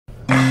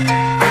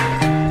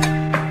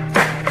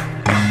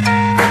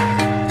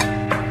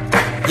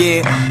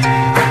Yeah.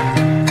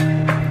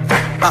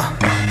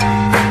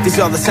 These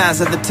are the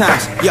signs of the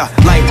times. Yeah,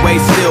 lightweight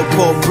still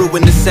pull through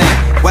in the same.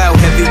 While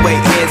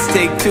heavyweight heads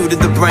take two to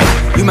the brain.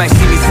 You might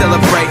see me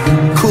celebrate,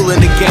 cool in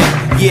the game.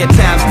 Yeah,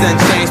 times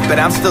done changed, but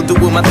I'm still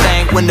doing my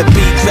thing. When the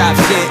beat drops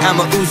in,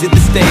 I'ma ooze at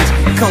the stage.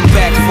 Come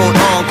back for an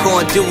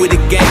encore and do it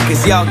again.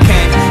 Cause y'all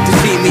came to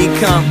see me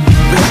come,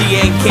 but she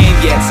ain't came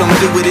yet, so I'ma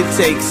do what it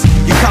takes.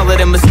 You call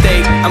it a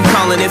mistake, I'm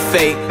calling it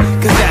fate.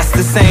 Cause that's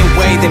the same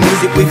way the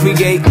music we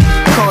create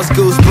cause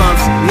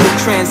goosebumps, new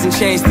trends and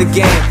change the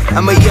game.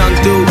 I'm a young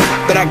dude,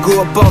 but I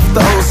grew up off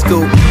the old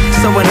school.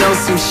 So I know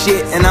some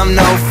shit and I'm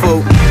no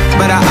fool.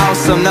 But I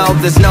also know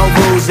there's no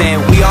rules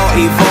and we all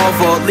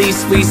evolve, or at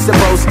least we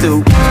supposed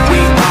to.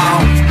 We all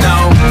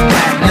know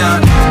that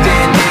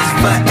nothing is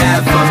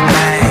forever,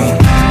 man.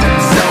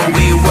 So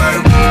we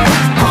work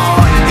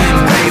hard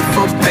and pray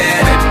for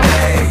better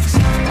days.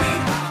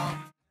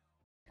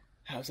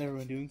 How's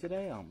everyone doing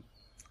today?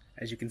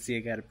 As you can see, I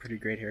got a pretty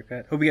great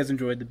haircut. Hope you guys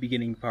enjoyed the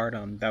beginning part.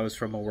 That was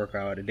from a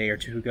workout a day or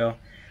two ago.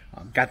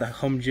 Got the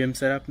home gym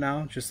set up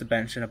now, just a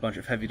bench and a bunch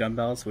of heavy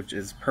dumbbells, which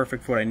is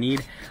perfect for what I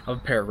need. I have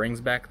a pair of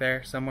rings back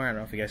there somewhere. I don't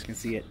know if you guys can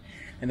see it.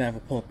 And then I have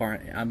a pull-up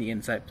bar on the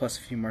inside, plus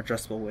a few more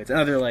adjustable weights and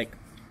other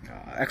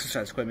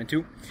exercise equipment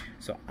too.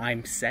 So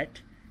I'm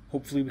set.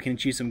 Hopefully we can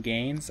achieve some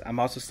gains. I'm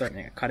also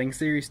starting a cutting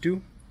series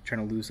too.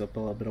 Trying to lose up a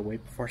little bit of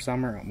weight before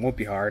summer. It won't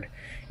be hard,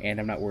 and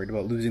I'm not worried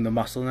about losing the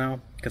muscle now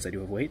because I do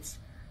have weights.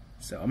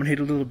 So I'm going to hit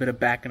a little bit of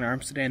back and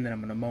arms today, and then I'm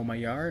going to mow my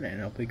yard, and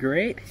it'll be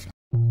great.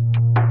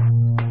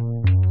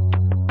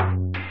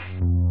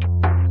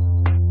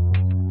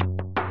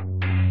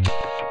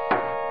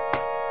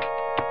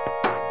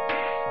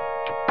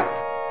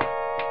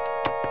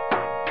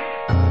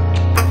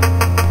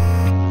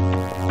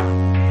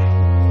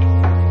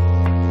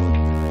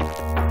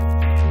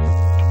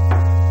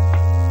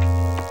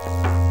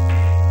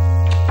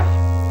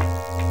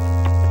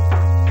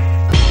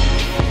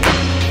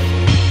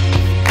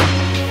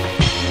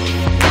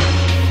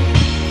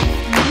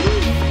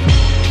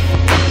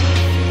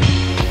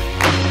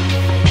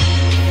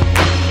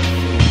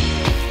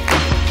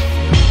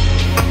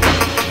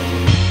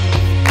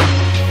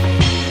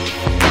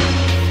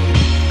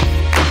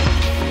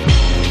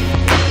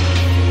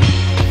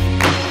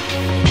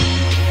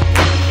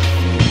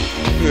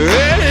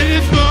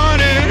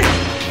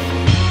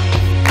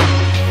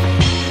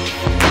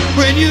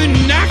 When you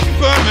knocked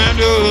upon my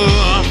door,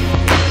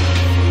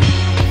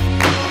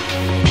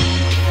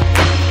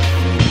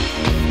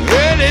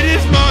 early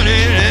this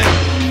morning.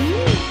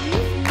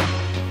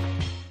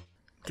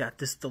 Got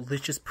this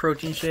delicious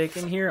protein shake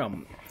in here.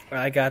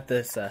 I got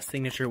this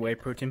signature whey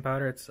protein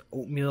powder. It's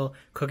oatmeal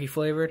cookie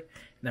flavored. And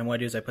then what I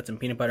do is I put some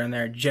peanut butter in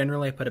there.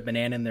 Generally, I put a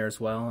banana in there as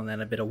well, and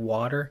then a bit of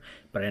water.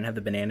 But I didn't have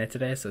the banana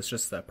today, so it's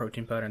just the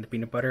protein powder and the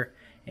peanut butter.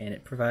 And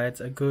it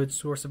provides a good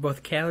source of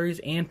both calories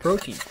and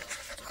protein.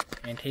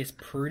 And tastes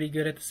pretty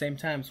good at the same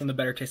time. It's one of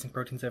the better tasting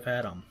proteins I've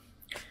had. What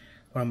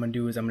I'm going to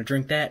do is I'm going to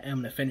drink that, and I'm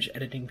going to finish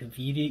editing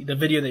the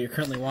video that you're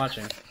currently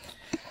watching.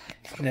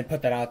 And then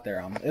put that out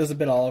there. It was a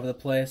bit all over the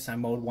place. I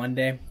mowed one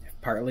day,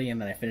 partly,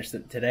 and then I finished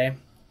it today.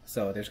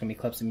 So there's going to be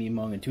clips of me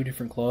mowing in 2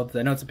 different clothes.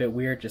 I know it's a bit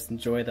weird. Just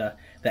enjoy the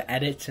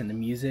edit and the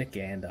music.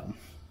 And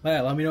yeah,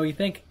 let me know what you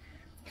think.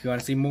 If you want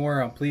to see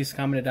more, please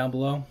comment it down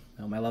below.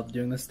 I love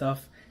doing this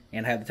stuff.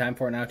 And I have the time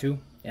for it now too.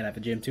 And I have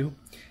a gym too.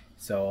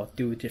 So I'll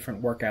do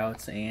different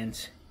workouts and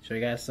show you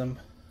guys some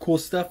cool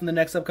stuff in the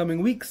next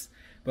upcoming weeks.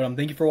 But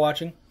thank you for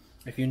watching.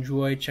 If you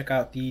enjoyed, check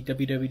out the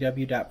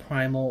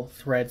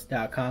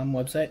www.primalthreads.com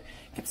website.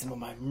 Get some of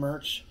my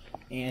merch.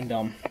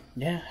 And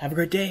yeah, have a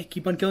great day.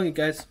 Keep on killing it,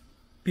 guys.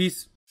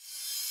 Peace.